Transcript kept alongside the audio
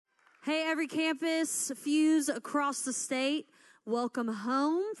Hey, every campus, Fuse across the state, welcome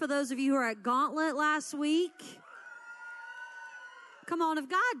home. For those of you who are at Gauntlet last week, come on, if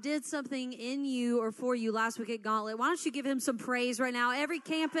God did something in you or for you last week at Gauntlet, why don't you give him some praise right now? Every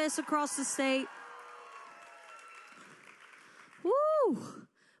campus across the state. Woo!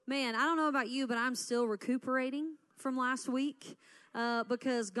 Man, I don't know about you, but I'm still recuperating from last week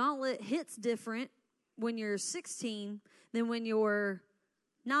because Gauntlet hits different when you're 16 than when you're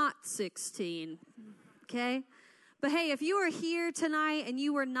not 16, okay? But hey, if you are here tonight and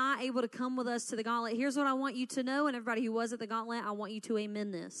you were not able to come with us to the Gauntlet, here's what I want you to know, and everybody who was at the Gauntlet, I want you to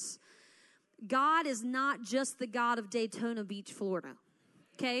amen this. God is not just the God of Daytona Beach, Florida,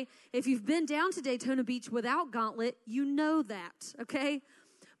 okay? If you've been down to Daytona Beach without Gauntlet, you know that, okay?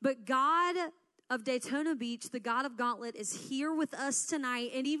 But God of Daytona Beach, the God of Gauntlet, is here with us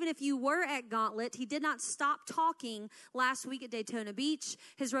tonight. And even if you were at Gauntlet, he did not stop talking last week at Daytona Beach.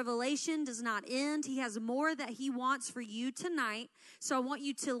 His revelation does not end. He has more that he wants for you tonight. So I want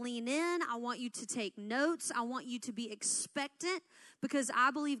you to lean in. I want you to take notes. I want you to be expectant because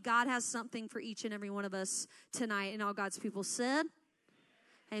I believe God has something for each and every one of us tonight. And all God's people said,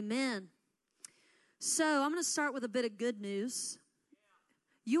 amen. So I'm going to start with a bit of good news.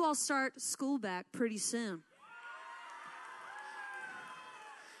 You all start school back pretty soon.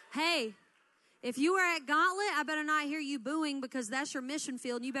 Hey, if you are at Gauntlet, I better not hear you booing because that's your mission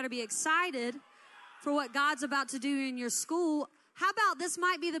field and you better be excited for what God's about to do in your school. How about this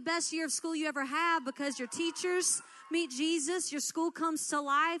might be the best year of school you ever have because your teachers meet Jesus, your school comes to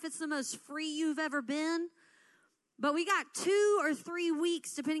life. It's the most free you've ever been. But we got 2 or 3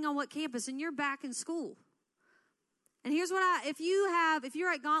 weeks, depending on what campus, and you're back in school. And here's what if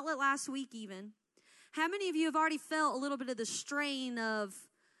you're at Gauntlet last week even, how many of you have already felt a little bit of the strain of,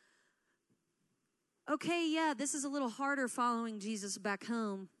 okay, yeah, this is a little harder following Jesus back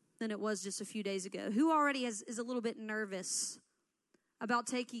home than it was just a few days ago? Who already is a little bit nervous about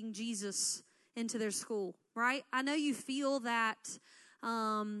taking Jesus into their school, right? I know you feel that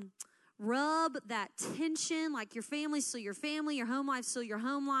rub, that tension, like your family's still your family, your home life's still your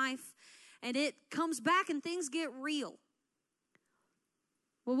home life. And it comes back and things get real.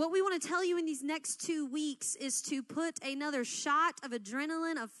 Well, what we want to tell you in these next 2 weeks is to put another shot of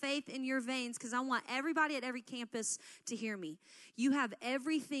adrenaline, of faith in your veins, because I want everybody at every campus to hear me. You have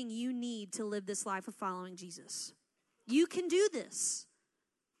everything you need to live this life of following Jesus. You can do this.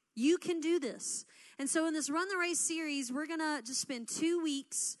 You can do this. And so in this Run the Race series, we're going to just spend 2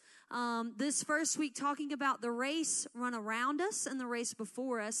 weeks this first week talking about the race run around us and the race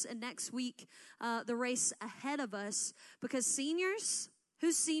before us. And next week, the race ahead of us. Because seniors,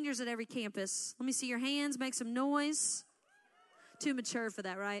 who's seniors at every campus? Let me see your hands. Make some noise. Too mature for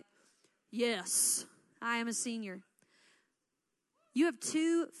that, right? Yes, I am a senior. You have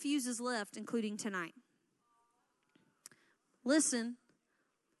 2 fuses left, including tonight. Listen,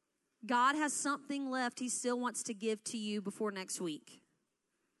 God has something left he still wants to give to you before next week.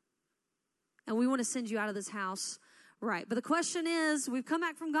 And we want to send you out of this house right. But the question is, we've come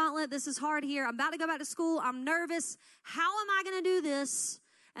back from Gauntlet. This is hard here. I'm about to go back to school. I'm nervous. How am I going to do this?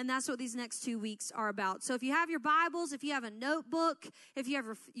 And that's what these next 2 weeks are about. So if you have your Bibles, if you have a notebook, if you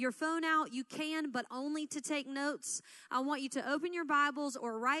have your phone out, you can, but only to take notes. I want you to open your Bibles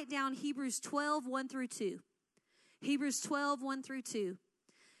or write down Hebrews 12, 1 through 2. Hebrews 12, 1 through 2.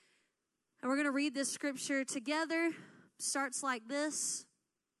 And we're going to read this scripture together. Starts like this.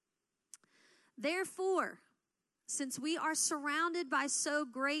 Therefore, since we are surrounded by so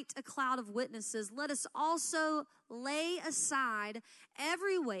great a cloud of witnesses, let us also lay aside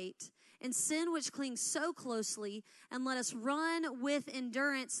every weight and sin which clings so closely, and let us run with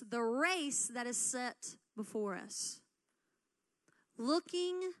endurance the race that is set before us.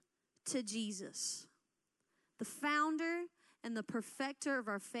 Looking to Jesus, the founder and the perfecter of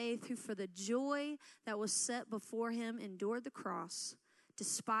our faith, who for the joy that was set before him endured the cross,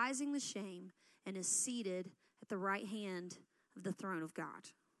 despising the shame, and is seated at the right hand of the throne of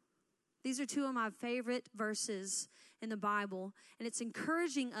God. These are 2 of my favorite verses in the Bible, and it's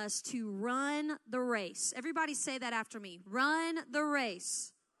encouraging us to run the race. Everybody say that after me. Run the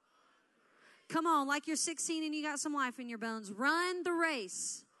race. Come on, like you're 16 and you got some life in your bones. Run the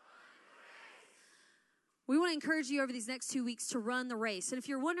race. We want to encourage you over these next 2 weeks to run the race. And if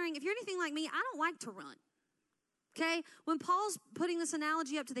you're wondering, if you're anything like me, I don't like to run. Okay? When Paul's putting this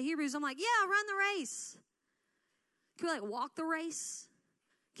analogy up to the Hebrews, I'm like, yeah, run the race. Can we walk the race?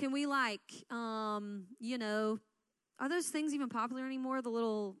 Can we are those things even popular anymore? The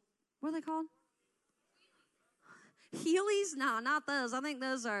little, what are they called? Heelys? No, not those. I think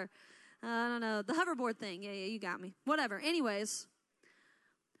those are, I don't know, the hoverboard thing. Yeah, you got me. Whatever. Anyways.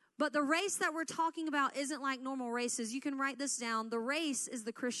 But the race that we're talking about isn't like normal races. You can write this down. The race is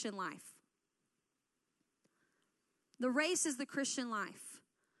the Christian life. The race is the Christian life.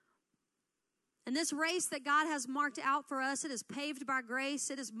 And this race that God has marked out for us, it is paved by grace.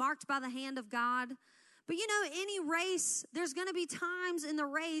 It is marked by the hand of God. But you know, any race, there's going to be times in the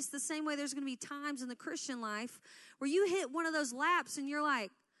race, the same way there's going to be times in the Christian life, where you hit one of those laps and you're like,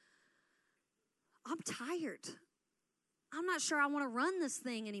 I'm tired. I'm not sure I want to run this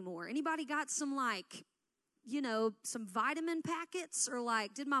thing anymore. Anybody got some some vitamin packets, or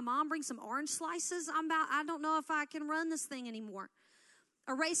did my mom bring some orange slices? I don't know if I can run this thing anymore.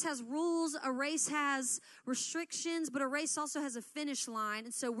 A race has rules, a race has restrictions, but a race also has a finish line.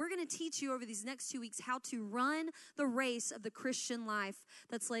 And so we're going to teach you over these next 2 weeks how to run the race of the Christian life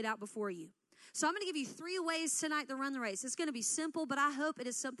that's laid out before you. So I'm going to give you 3 ways tonight to run the race. It's going to be simple, but I hope it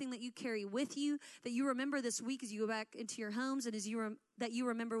is something that you carry with you, that you remember this week as you go back into your homes, and that you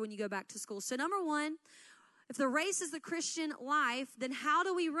remember when you go back to school. So number 1, if the race is the Christian life, then how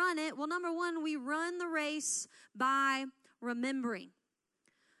do we run it? Well, number 1, we run the race by remembering.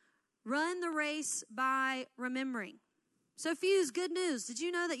 Run the race by remembering. So Fuse, good news. Did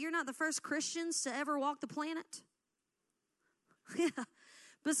you know that you're not the first Christians to ever walk the planet? Yeah.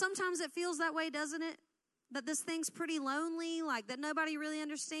 But sometimes it feels that way, doesn't it? That this thing's pretty lonely, like that nobody really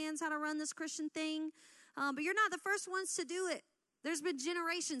understands how to run this Christian thing. But you're not the first ones to do it. There's been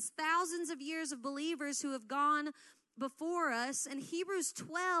generations, thousands of years of believers who have gone before us. And Hebrews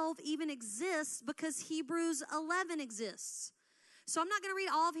 12 even exists because Hebrews 11 exists. So I'm not going to read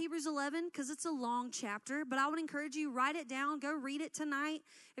all of Hebrews 11 because it's a long chapter, but I would encourage you, write it down, go read it tonight.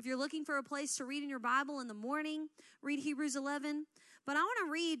 If you're looking for a place to read in your Bible in the morning, read Hebrews 11. But I want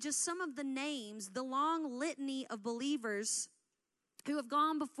to read just some of the names, the long litany of believers who have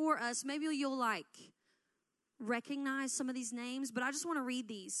gone before us. Maybe you'll recognize some of these names, but I just want to read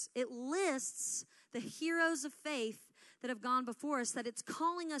these. It lists the heroes of faith that have gone before us, that it's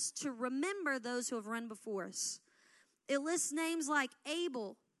calling us to remember those who have run before us. It lists names like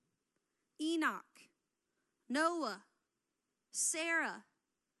Abel, Enoch, Noah, Sarah.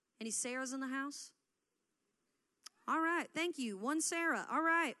 Any Sarahs in the house? All right, thank you. One Sarah. All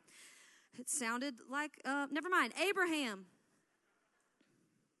right. It sounded like, never mind. Abraham,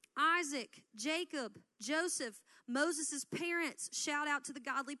 Isaac, Jacob, Joseph, Moses' parents. Shout out to the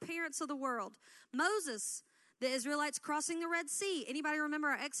godly parents of the world. Moses, the Israelites crossing the Red Sea. Anybody remember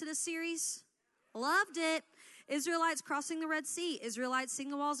our Exodus series? Loved it. Israelites crossing the Red Sea. Israelites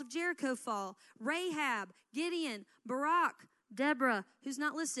seeing the walls of Jericho fall. Rahab, Gideon, Barak, Deborah, who's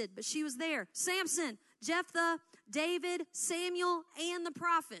not listed, but she was there. Samson, Jephthah, David, Samuel, and the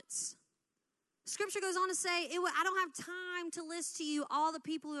prophets. Scripture goes on to say, I don't have time to list to you all the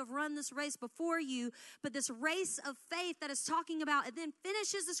people who have run this race before you, but this race of faith that it's talking about, it then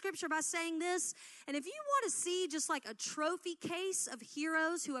finishes the scripture by saying this. And if you want to see just like a trophy case of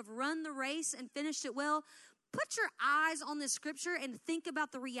heroes who have run the race and finished it well, put your eyes on this scripture and think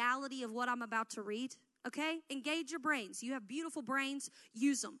about the reality of what I'm about to read. Okay? Engage your brains. You have beautiful brains.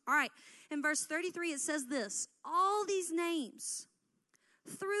 Use them. All right. In verse 33, it says this: all these names,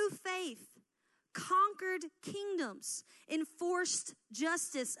 through faith, conquered kingdoms, enforced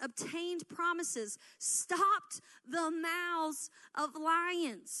justice, obtained promises, stopped the mouths of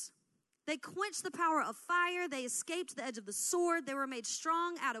lions. They quenched the power of fire. They escaped the edge of the sword. They were made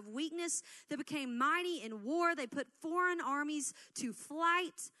strong out of weakness. They became mighty in war. They put foreign armies to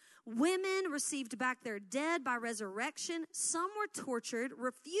flight. Women received back their dead by resurrection. Some were tortured,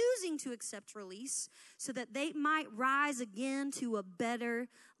 refusing to accept release so that they might rise again to a better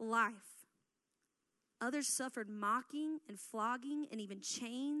life. Others suffered mocking and flogging and even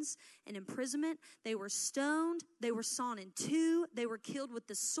chains and imprisonment. They were stoned. They were sawn in two. They were killed with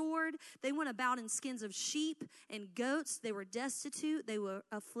the sword. They went about in skins of sheep and goats. They were destitute. They were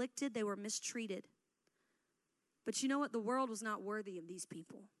afflicted. They were mistreated. But you know what? The world was not worthy of these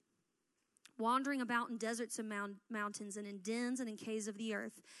people. Wandering about in deserts and mountains and in dens and in caves of the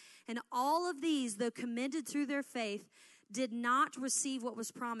earth. And all of these, though commended through their faith, did not receive what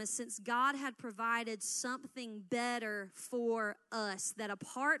was promised, since God had provided something better for us, that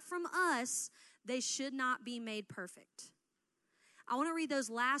apart from us, they should not be made perfect. I want to read those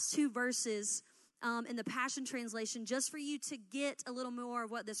last 2 verses in the Passion Translation just for you to get a little more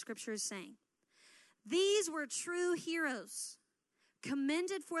of what the scripture is saying. These were true heroes,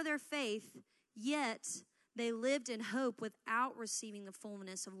 commended for their faith, yet they lived in hope without receiving the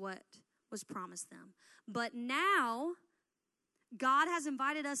fullness of what was promised them. But now God has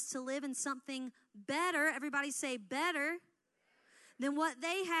invited us to live in something better. Everybody say better than what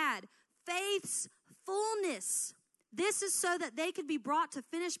they had. Faith's fullness. This is so that they could be brought to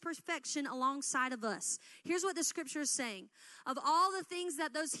finished perfection alongside of us. Here's what the scripture is saying. Of all the things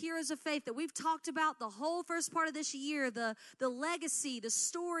that those heroes of faith that we've talked about the whole first part of this year, the legacy, the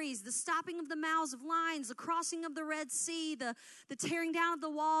stories, the stopping of the mouths of lions, the crossing of the Red Sea, the tearing down of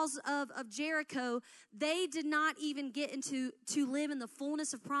the walls of Jericho, they did not even get to live in the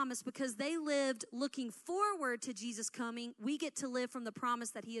fullness of promise because they lived looking forward to Jesus coming. We get to live from the promise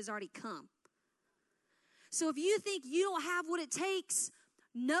that he has already come. So if you think you don't have what it takes,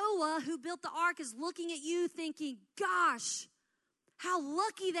 Noah, who built the ark, is looking at you thinking, gosh, how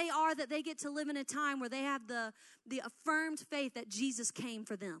lucky they are that they get to live in a time where they have the affirmed faith that Jesus came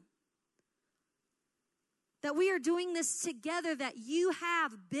for them. That we are doing this together, that you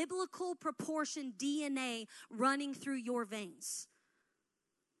have biblical proportion DNA running through your veins.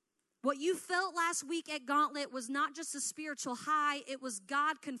 What you felt last week at Gauntlet was not just a spiritual high. It was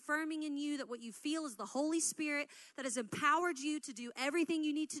God confirming in you that what you feel is the Holy Spirit that has empowered you to do everything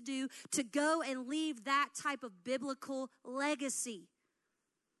you need to do to go and leave that type of biblical legacy.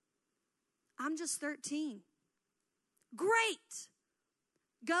 I'm just 13. Great.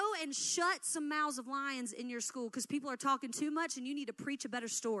 Go and shut some mouths of lions in your school because people are talking too much and you need to preach a better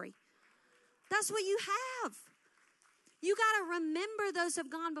story. That's what you have. You got to remember those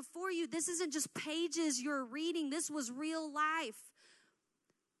have gone before you. This isn't just pages you're reading. This was real life.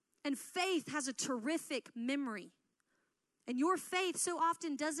 And faith has a terrific memory. And your faith so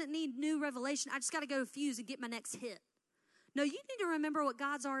often doesn't need new revelation. I just got to go to Fuse and get my next hit. No, you need to remember what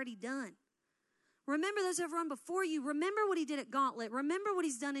God's already done. Remember those who have run before you. Remember what he did at Gauntlet. Remember what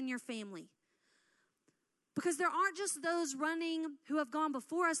he's done in your family. Because there aren't just those running who have gone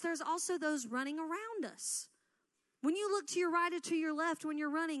before us. There's also those running around us. When you look to your right or to your left when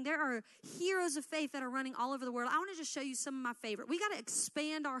you're running, there are heroes of faith that are running all over the world. I want to just show you some of my favorite. We got to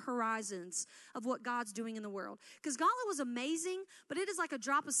expand our horizons of what God's doing in the world. Because Gauntlet was amazing, but it is like a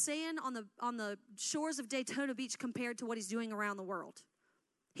drop of sand on the shores of Daytona Beach compared to what he's doing around the world.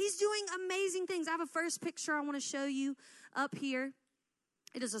 He's doing amazing things. I have a first picture I want to show you up here.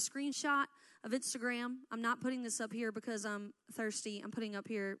 It is a screenshot of Instagram. I'm not putting this up here because I'm thirsty. I'm putting up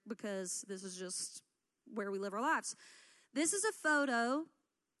here because this is just where we live our lives. This is a photo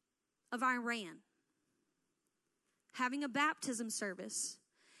of Iran having a baptism service.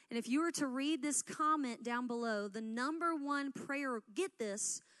 And if you were to read this comment down below, the number one prayer, get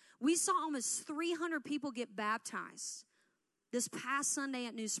this, we saw almost 300 people get baptized this past Sunday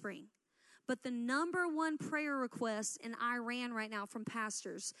at New Spring. But the number one prayer request in Iran right now from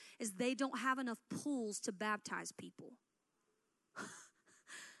pastors is they don't have enough pools to baptize people.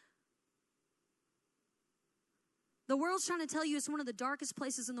 The world's trying to tell you it's one of the darkest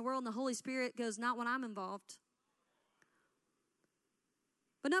places in the world, and the Holy Spirit goes, not when I'm involved.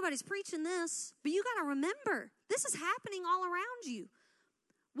 But nobody's preaching this. But you got to remember, this is happening all around you.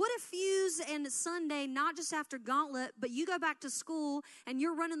 What if Fuse and Sunday, not just after Gauntlet, but you go back to school and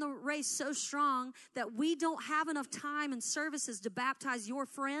you're running the race so strong that we don't have enough time and services to baptize your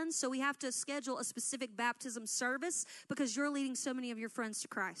friends, so we have to schedule a specific baptism service because you're leading so many of your friends to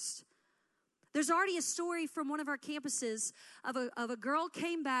Christ. There's already a story from one of our campuses of a girl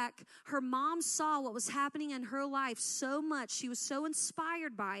came back. Her mom saw what was happening in her life so much. She was so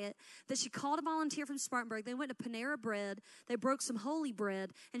inspired by it that she called a volunteer from Spartanburg. They went to Panera Bread. They broke some holy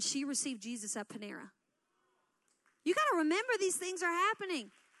bread, and she received Jesus at Panera. You got to remember these things are happening.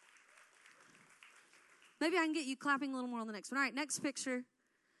 Maybe I can get you clapping a little more on the next one. All right, next picture.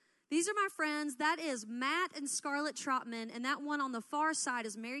 These are my friends. That is Matt and Scarlett Trotman, and that one on the far side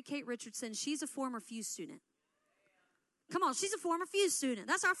is Mary Kate Richardson. She's a former Fuse student. Come on, she's a former Fuse student.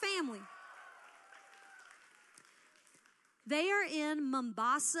 That's our family. They are in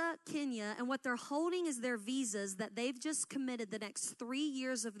Mombasa, Kenya, and what they're holding is their visas that they've just committed the next 3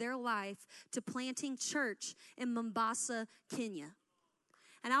 years of their life to planting church in Mombasa, Kenya.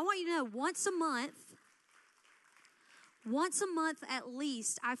 And I want you to know, once a month at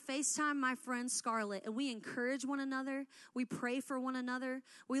least, I FaceTime my friend Scarlett, and we encourage one another. We pray for one another.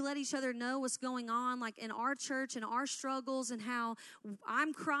 We let each other know what's going on, like in our church and our struggles, and how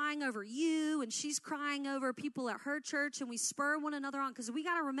I'm crying over you, and she's crying over people at her church, and we spur one another on, because we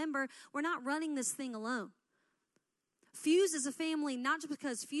got to remember, we're not running this thing alone. Fuse is a family, not just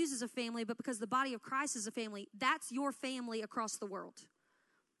because Fuse is a family, but because the body of Christ is a family. That's your family across the world.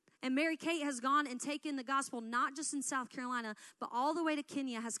 And Mary Kate has gone and taken the gospel, not just in South Carolina, but all the way to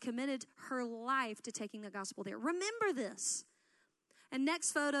Kenya, has committed her life to taking the gospel there. Remember this. And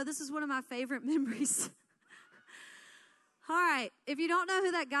next photo, this is one of my favorite memories. All right, if you don't know who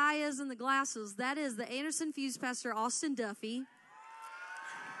that guy is in the glasses, that is the Anderson Fuse pastor, Austin Duffy.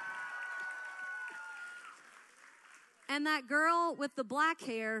 And that girl with the black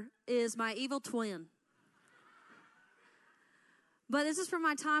hair is my evil twin. But this is from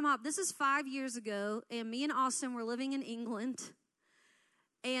my time off. This is 5 years ago, and me and Austin were living in England.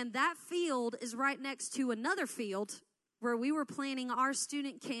 And that field is right next to another field where we were planning our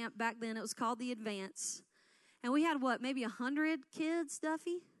student camp back then. It was called the Advance. And we had, maybe 100 kids,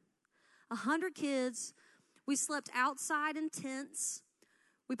 Duffy? 100 kids. We slept outside in tents.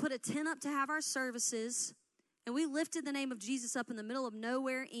 We put a tent up to have our services. And we lifted the name of Jesus up in the middle of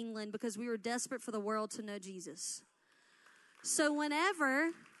nowhere, England, because we were desperate for the world to know Jesus. So and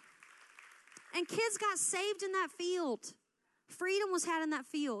kids got saved in that field. Freedom was had in that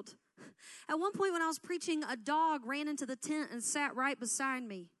field. At one point when I was preaching, a dog ran into the tent and sat right beside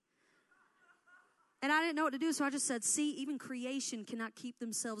me. And I didn't know what to do, so I just said, see, even creation cannot keep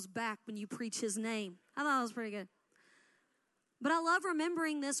themselves back when you preach his name. I thought that was pretty good. But I love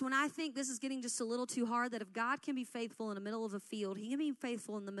remembering this when I think this is getting just a little too hard, that if God can be faithful in the middle of a field, he can be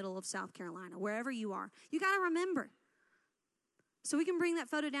faithful in the middle of South Carolina, wherever you are. You got to remember. So we can bring that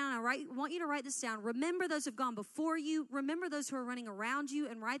photo down. I want you to write this down. Remember those who have gone before you. Remember those who are running around you,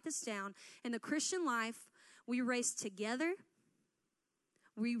 and write this down. In the Christian life, we race together.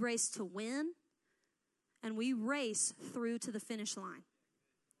 We race to win. And we race through to the finish line.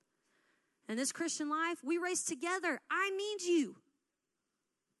 In this Christian life, we race together. I need you.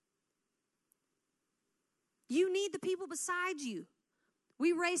 You need the people beside you.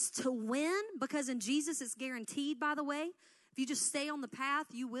 We race to win, because in Jesus it's guaranteed, by the way. If you just stay on the path,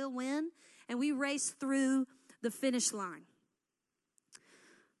 you will win. And we race through the finish line.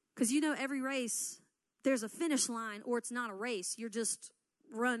 Because every race, there's a finish line, or it's not a race. You're just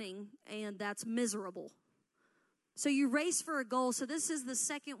running, and that's miserable. So you race for a goal. So this is the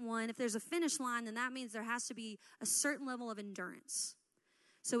second one. If there's a finish line, then that means there has to be a certain level of endurance.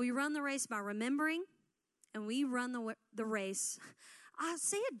 So we run the race by remembering, and we run the race. I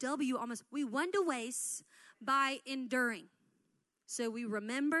say a W almost. We won the race by enduring. So we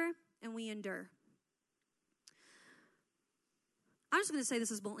remember and we endure. I'm just going to say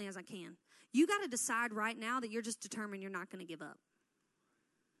this as bluntly as I can. You got to decide right now that you're just determined you're not going to give up.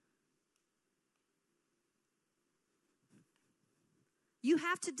 You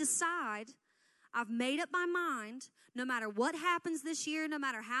have to decide, I've made up my mind, no matter what happens this year, no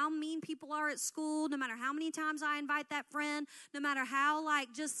matter how mean people are at school, no matter how many times I invite that friend, no matter how, I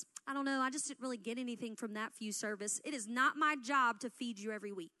just didn't really get anything from that few service. It is not my job to feed you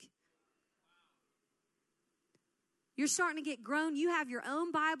every week. You're starting to get grown. You have your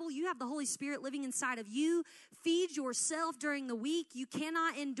own Bible. You have the Holy Spirit living inside of you. Feed yourself during the week. You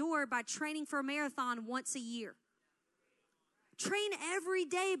cannot endure by training for a marathon once a year. Train every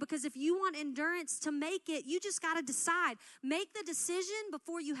day, because if you want endurance to make it, you just got to decide. Make the decision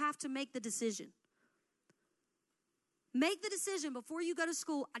before you have to make the decision. Make the decision before you go to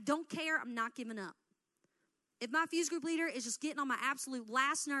school. I don't care. I'm not giving up. If my fuse group leader is just getting on my absolute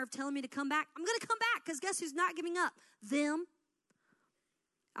last nerve telling me to come back, I'm going to come back, because guess who's not giving up? Them.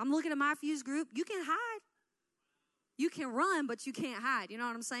 I'm looking at my fuse group. You can hide. You can run, but you can't hide. You know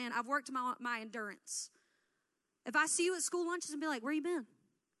what I'm saying? I've worked my endurance. If I see you at school lunches and be like, where you been?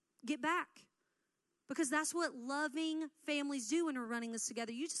 Get back. Because that's what loving families do when we're running this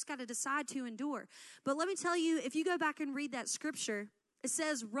together. You just got to decide to endure. But let me tell you, if you go back and read that scripture, it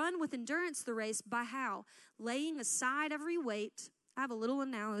says, run with endurance the race by how? Laying aside every weight. I have a little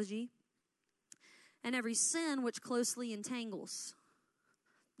analogy. And every sin which closely entangles.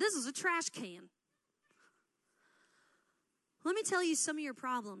 This is a trash can. Let me tell you some of your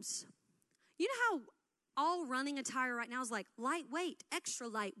problems. You know how all running attire right now is like lightweight, extra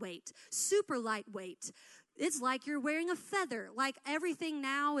lightweight, super lightweight. It's like you're wearing a feather. Like everything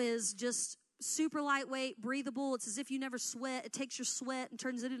now is just super lightweight, breathable. It's as if you never sweat. It takes your sweat and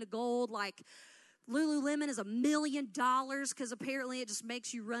turns it into gold. Like Lululemon is $1 million because apparently it just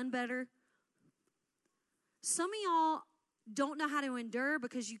makes you run better. Some of y'all don't know how to endure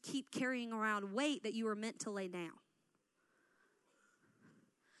because you keep carrying around weight that you were meant to lay down.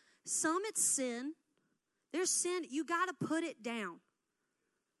 Some it's sin. There's sin. You got to put it down.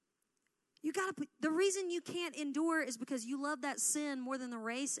 The reason you can't endure is because you love that sin more than the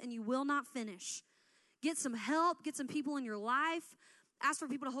race, and you will not finish. Get some help. Get some people in your life. Ask for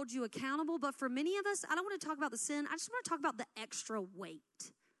people to hold you accountable. But for many of us, I don't want to talk about the sin. I just want to talk about the extra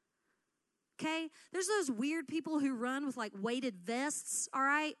weight. Okay? There's those weird people who run with like weighted vests, all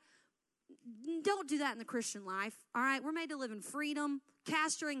right? Don't do that in the Christian life, all right? We're made to live in freedom.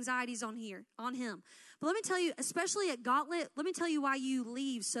 Cast your anxieties on him. But let me tell you, especially at Gauntlet, let me tell you why you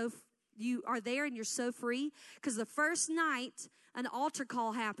leave you are there and you're so free. Because the first night, an altar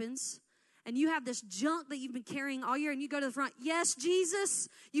call happens, and you have this junk that you've been carrying all year, and you go to the front, yes, Jesus,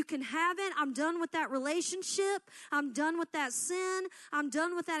 you can have it. I'm done with that relationship. I'm done with that sin. I'm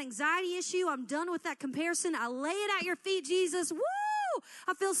done with that anxiety issue. I'm done with that comparison. I lay it at your feet, Jesus. Woo!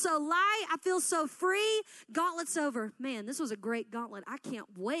 I feel so light. I feel so free. Gauntlet's over. Man, this was a great gauntlet. I can't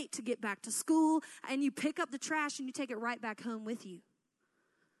wait to get back to school. And you pick up the trash and you take it right back home with you.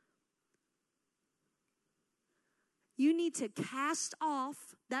 You need to cast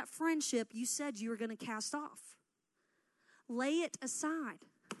off that friendship you said you were going to cast off. Lay it aside.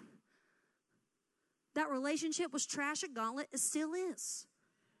 That relationship was trash at Gauntlet. It still is.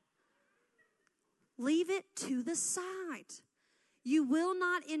 Leave it to the side. You will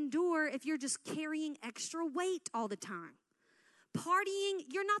not endure if you're just carrying extra weight all the time. Partying,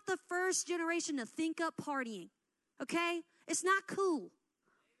 you're not the first generation to think up partying, okay? It's not cool.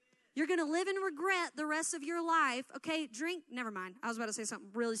 You're going to live in regret the rest of your life, okay? Drink, never mind. I was about to say something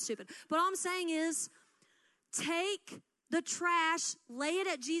really stupid. But all I'm saying is take the trash, lay it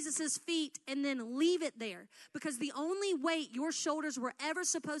at Jesus' feet, and then leave it there. Because the only weight your shoulders were ever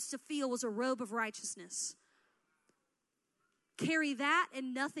supposed to feel was a robe of righteousness. Carry that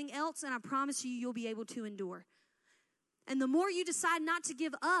and nothing else, and I promise you, you'll be able to endure. And the more you decide not to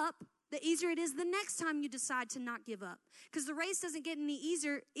give up, the easier it is the next time you decide to not give up. Because the race doesn't get any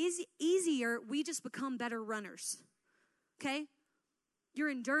easier. We just become better runners. Okay? Your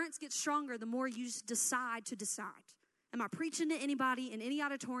endurance gets stronger the more you decide to decide. Am I preaching to anybody in any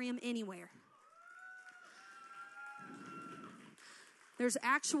auditorium anywhere? There's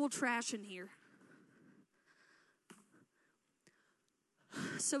actual trash in here.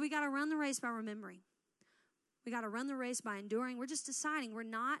 So we got to run the race by remembering. We got to run the race by enduring. We're just deciding we're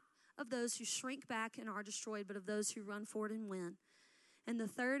not of those who shrink back and are destroyed, but of those who run forward and win. And the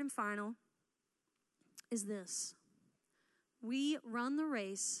third and final is this. We run the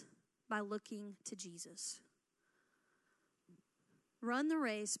race by looking to Jesus. Run the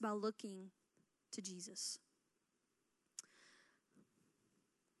race by looking to Jesus.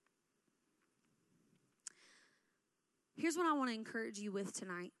 Here's what I want to encourage you with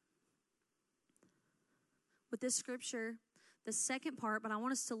tonight. With this scripture, the second part, but I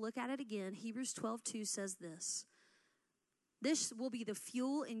want us to look at it again. Hebrews 12:2 says this. This will be the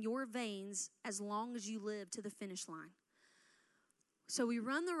fuel in your veins as long as you live to the finish line. So we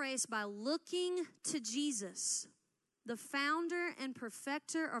run the race by looking to Jesus, the founder and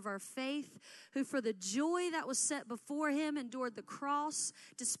perfecter of our faith, who for the joy that was set before him endured the cross,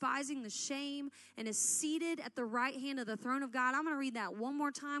 despising the shame, and is seated at the right hand of the throne of God. I'm going to read that one more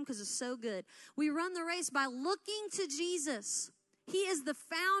time because it's so good. We run the race by looking to Jesus. He is the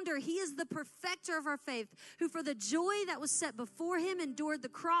founder. He is the perfecter of our faith, who for the joy that was set before him endured the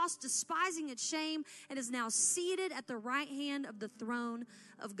cross, despising its shame, and is now seated at the right hand of the throne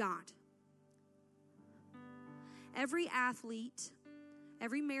of God. Every athlete,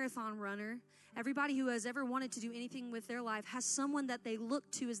 every marathon runner, everybody who has ever wanted to do anything with their life has someone that they look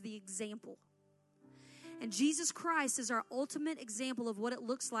to as the example. And Jesus Christ is our ultimate example of what it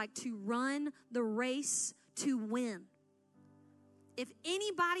looks like to run the race to win. If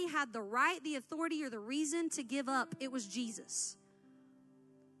anybody had the right, the authority, or the reason to give up, it was Jesus.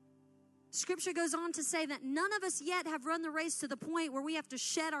 Scripture goes on to say that none of us yet have run the race to the point where we have to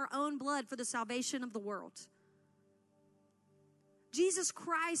shed our own blood for the salvation of the world. Jesus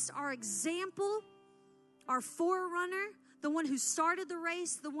Christ, our example, our forerunner, the one who started the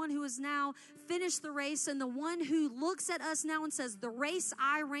race, the one who has now finished the race, and the one who looks at us now and says, the race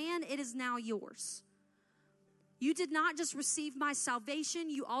I ran, it is now yours. You did not just receive my salvation,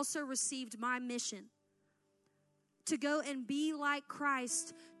 you also received my mission to go and be like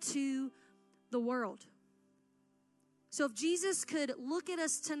Christ to the world. So if Jesus could look at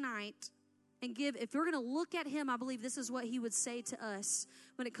us tonight and give, if we're going to look at him, I believe this is what he would say to us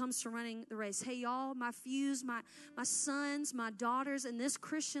when it comes to running the race. Hey, y'all, my fews, my sons, my daughters, in this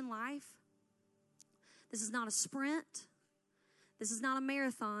Christian life, this is not a sprint. This is not a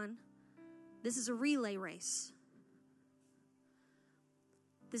marathon. This is a relay race.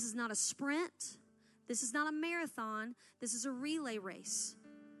 This is not a sprint. This is not a marathon. This is a relay race.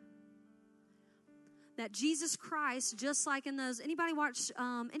 That Jesus Christ, just like in those, anybody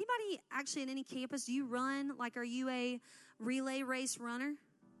actually in any campus, do you run? Like, are you a relay race runner?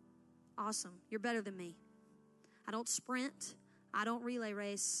 Awesome. You're better than me. I don't sprint. I don't relay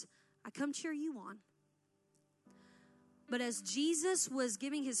race. I come cheer you on. But as Jesus was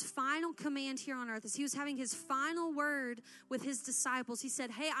giving his final command here on earth, as he was having his final word with his disciples, he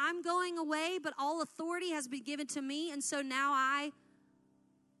said, hey, I'm going away, but all authority has been given to me, and so now I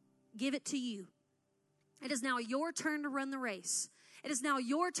give it to you. It is now your turn to run the race. It is now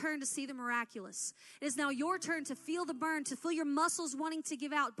your turn to see the miraculous. It is now your turn to feel the burn, to feel your muscles wanting to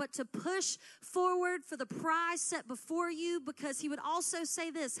give out, but to push forward for the prize set before you, because he would also say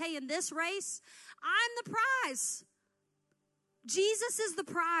this, hey, in this race, I'm the prize. Jesus is the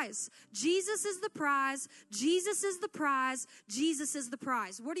prize. Jesus is the prize. Jesus is the prize. Jesus is the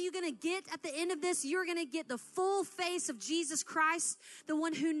prize. What are you going to get at the end of this? You're going to get the full face of Jesus Christ, the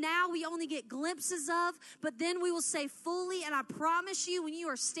one who now we only get glimpses of, but then we will say fully, and I promise you, when you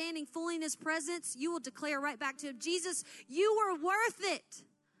are standing fully in his presence, you will declare right back to him, Jesus, you were worth it.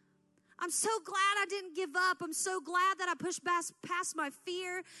 I'm so glad I didn't give up. I'm so glad that I pushed past my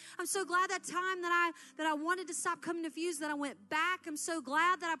fear. I'm so glad that time that I wanted to stop coming to Fuse, that I went back. I'm so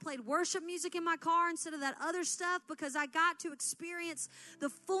glad that I played worship music in my car instead of that other stuff, because I got to experience the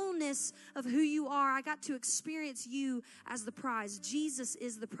fullness of who you are. I got to experience you as the prize. Jesus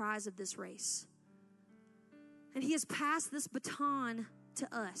is the prize of this race. And he has passed this baton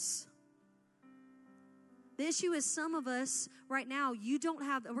to us. The issue is some of us right now, you don't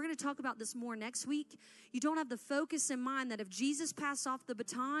have, and we're going to talk about this more next week, you don't have the focus in mind that if Jesus passed off the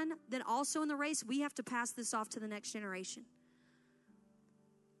baton, then also in the race, we have to pass this off to the next generation.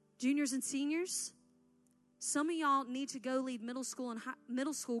 Juniors and seniors, some of y'all need to go lead middle school and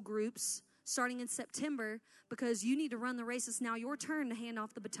middle school groups starting in September, because you need to run the race. It's now your turn to hand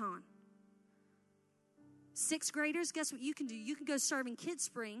off the baton. Sixth graders, guess what you can do? You can go serve in Kids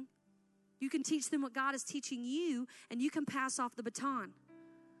Spring. You can teach them what God is teaching you, and you can pass off the baton.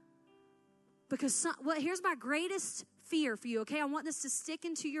 Because here's my greatest fear for you, okay? I want this to stick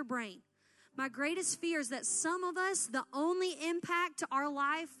into your brain. My greatest fear is that some of us, the only impact to our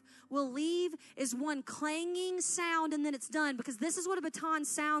life will leave is one clanging sound, and then it's done. Because this is what a baton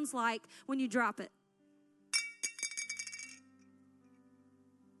sounds like when you drop it.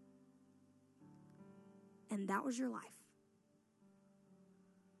 And that was your life.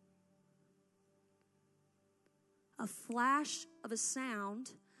 A flash of a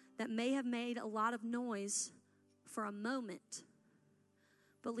sound that may have made a lot of noise for a moment,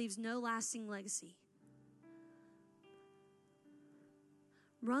 but leaves no lasting legacy.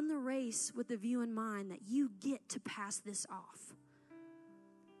 Run the race with the view in mind that you get to pass this off.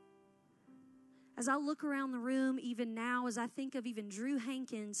 As I look around the room, even now, as I think of even Drew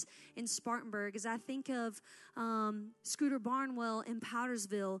Hankins in Spartanburg, as I think of Scooter Barnwell in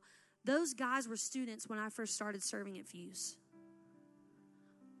Powdersville, those guys were students when I first started serving at Fuse.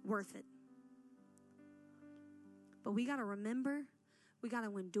 Worth it. But we got to remember, we got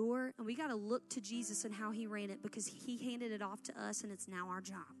to endure, and we got to look to Jesus and how he ran it, because he handed it off to us, and it's now our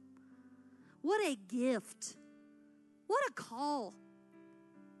job. What a gift. What a call.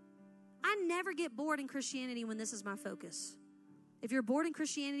 I never get bored in Christianity when this is my focus. If you're bored in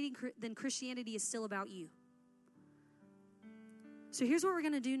Christianity, then Christianity is still about you. So here's what we're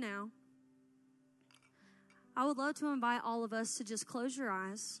going to do now. I would love to invite all of us to just close your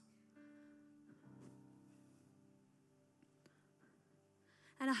eyes.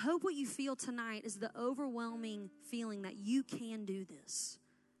 And I hope what you feel tonight is the overwhelming feeling that you can do this.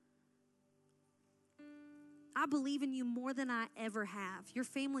 I believe in you more than I ever have. Your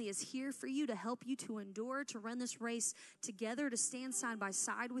family is here for you, to help you to endure, to run this race together, to stand side by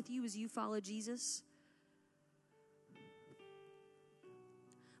side with you as you follow Jesus.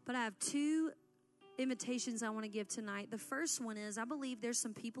 But I have two invitations I want to give tonight. The first one is, I believe there's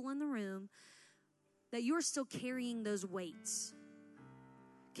some people in the room that you're still carrying those weights.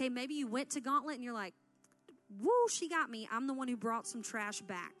 Okay, maybe you went to Gauntlet and you're like, woo, she got me. I'm the one who brought some trash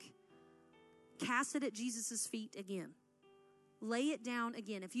back. Cast it at Jesus' feet again. Lay it down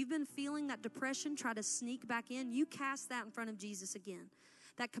again. If you've been feeling that depression try to sneak back in, you cast that in front of Jesus again.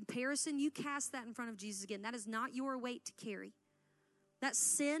 That comparison, you cast that in front of Jesus again. That is not your weight to carry. That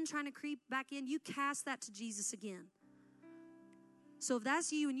sin trying to creep back in, you cast that to Jesus again. So if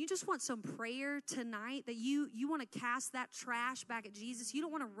that's you and you just want some prayer tonight, that you want to cast that trash back at Jesus, you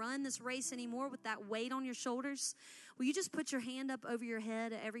don't want to run this race anymore with that weight on your shoulders, will you just put your hand up over your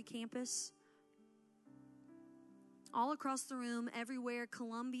head at every campus? All across the room, everywhere,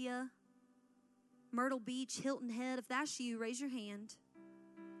 Columbia, Myrtle Beach, Hilton Head. If that's you, raise your hand.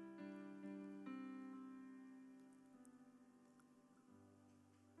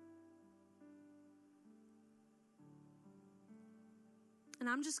 And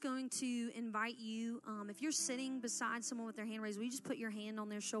I'm just going to invite you, if you're sitting beside someone with their hand raised, will you just put your hand on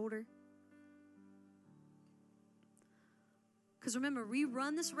their shoulder? Because remember, we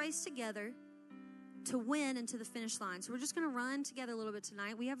run this race together to win and to the finish line. So we're just going to run together a little bit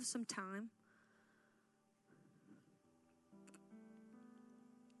tonight. We have some time.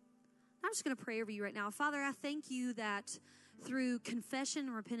 I'm just going to pray over you right now. Father, I thank you that through confession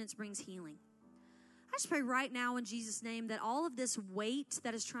and repentance brings healing. I just pray right now in Jesus' name that all of this weight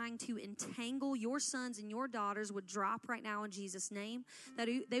that is trying to entangle your sons and your daughters would drop right now in Jesus' name, that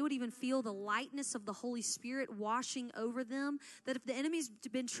they would even feel the lightness of the Holy Spirit washing over them, that if the enemy's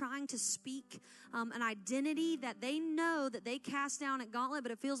been trying to speak an identity that they know that they cast down at Gauntlet,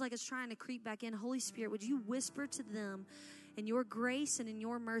 but it feels like it's trying to creep back in, Holy Spirit, would you whisper to them in your grace and in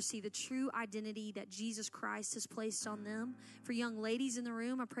your mercy the true identity that Jesus Christ has placed on them? For young ladies in the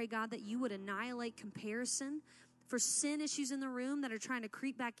room, I pray, God, that you would annihilate comparison. For sin issues in the room that are trying to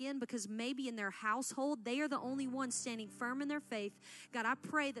creep back in because maybe in their household they are the only ones standing firm in their faith, God, I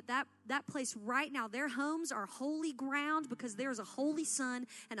pray that place right now, their homes are holy ground because there's a holy son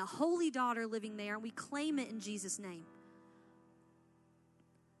and a holy daughter living there, and we claim it in Jesus' name.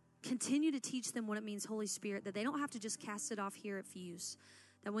 Continue to teach them what it means, Holy Spirit, that they don't have to just cast it off here at Fuse.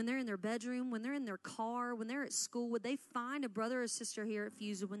 That when they're in their bedroom, when they're in their car, when they're at school, would they find a brother or sister here at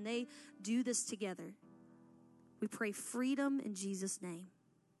Fuse when they do this together? We pray freedom in Jesus' name.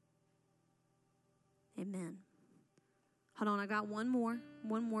 Amen. Hold on, I got one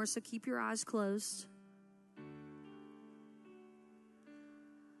more, so keep your eyes closed.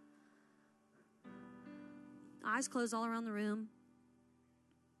 Eyes closed all around the room.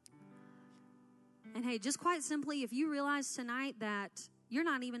 And hey, just quite simply, if you realize tonight that you're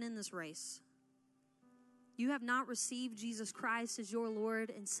not even in this race, you have not received Jesus Christ as your Lord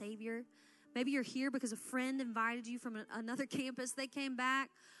and Savior. Maybe you're here because a friend invited you from another campus. They came back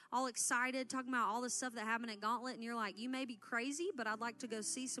all excited, talking about all the stuff that happened at Gauntlet, and you're like, you may be crazy, but I'd like to go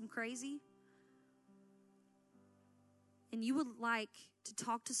see some crazy. And you would like to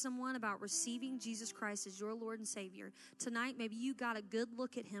talk to someone about receiving Jesus Christ as your Lord and Savior. Tonight, maybe you got a good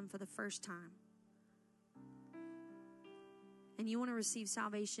look at Him for the first time. And you want to receive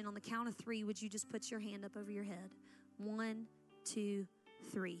salvation. On the count of 3, would you just put your hand up over your head? 1, 2,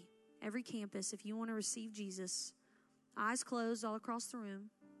 3. Every campus, if you want to receive Jesus, eyes closed all across the room.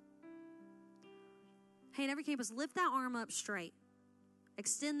 Hey, in every campus, lift that arm up straight.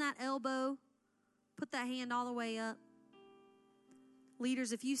 Extend that elbow. Put that hand all the way up.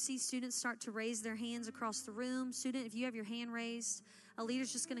 Leaders, if you see students start to raise their hands across the room, student, if you have your hand raised, a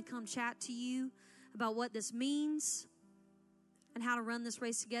leader's just going to come chat to you about what this means and how to run this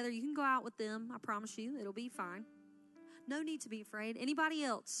race together. You can go out with them. I promise you, it'll be fine. No need to be afraid. Anybody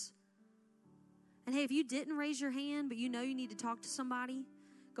else? And hey, if you didn't raise your hand, but you know you need to talk to somebody,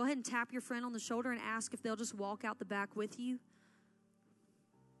 go ahead and tap your friend on the shoulder and ask if they'll just walk out the back with you.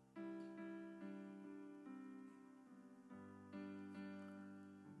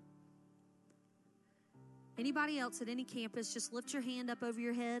 Anybody else at any campus, just lift your hand up over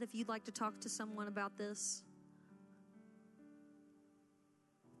your head if you'd like to talk to someone about this.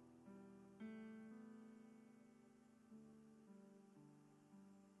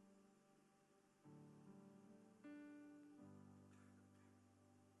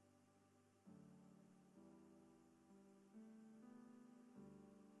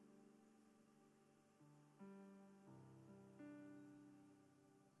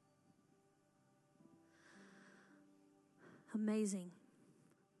 Amazing.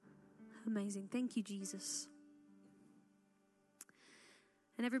 Amazing. Thank you, Jesus.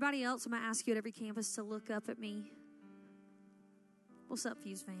 And everybody else, I'm going to ask you at every campus to look up at me. What's up,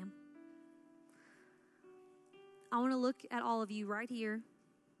 Fuse fam? I want to look at all of you right here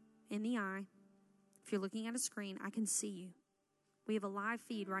in the eye. If you're looking at a screen, I can see you. We have a live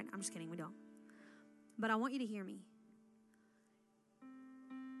feed right now. I'm just kidding, we don't. But I want you to hear me.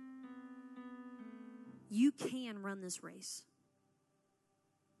 You can run this race.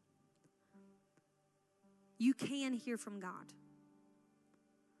 You can hear from God.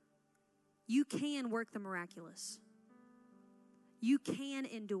 You can work the miraculous. You can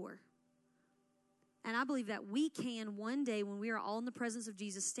endure. And I believe that we can one day, when we are all in the presence of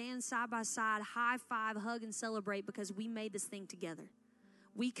Jesus, stand side by side, high five, hug, and celebrate because we made this thing together.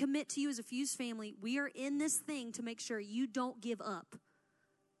 We commit to you as a Fuse family. We are in this thing to make sure you don't give up.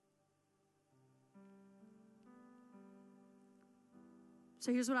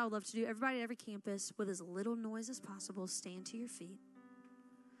 So here's what I would love to do. Everybody at every campus, with as little noise as possible, stand to your feet.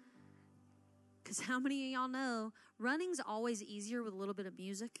 Because how many of y'all know running's always easier with a little bit of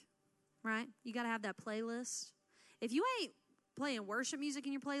music, right? You got to have that playlist. If you ain't playing worship music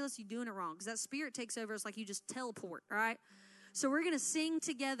in your playlist, you're doing it wrong. Because that spirit takes over. It's like you just teleport, all right? So we're going to sing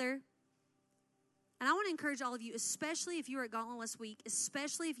together. And I want to encourage all of you, especially if you were at Gauntlet last week,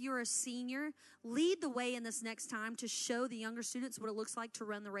 especially if you're a senior, lead the way in this next time to show the younger students what it looks like to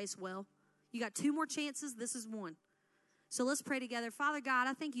run the race well. You got 2 more chances. This is 1. So let's pray together. Father God,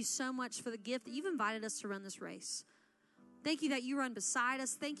 I thank you so much for the gift that you've invited us to run this race. Thank you that you run beside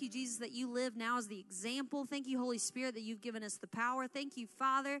us. Thank you, Jesus, that you live now as the example. Thank you, Holy Spirit, that you've given us the power. Thank you,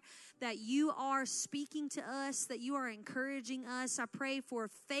 Father, that you are speaking to us, that you are encouraging us. I pray for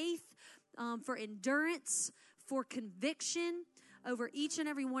faith, for endurance, for conviction over each and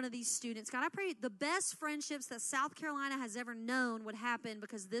every one of these students. God, I pray the best friendships that South Carolina has ever known would happen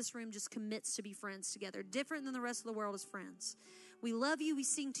because this room just commits to be friends together, different than the rest of the world as friends. We love you. We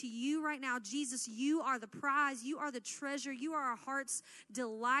sing to you right now. Jesus, you are the prize. You are the treasure. You are our heart's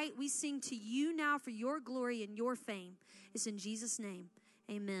delight. We sing to you now for your glory and your fame. It's in Jesus' name.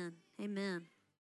 Amen. Amen.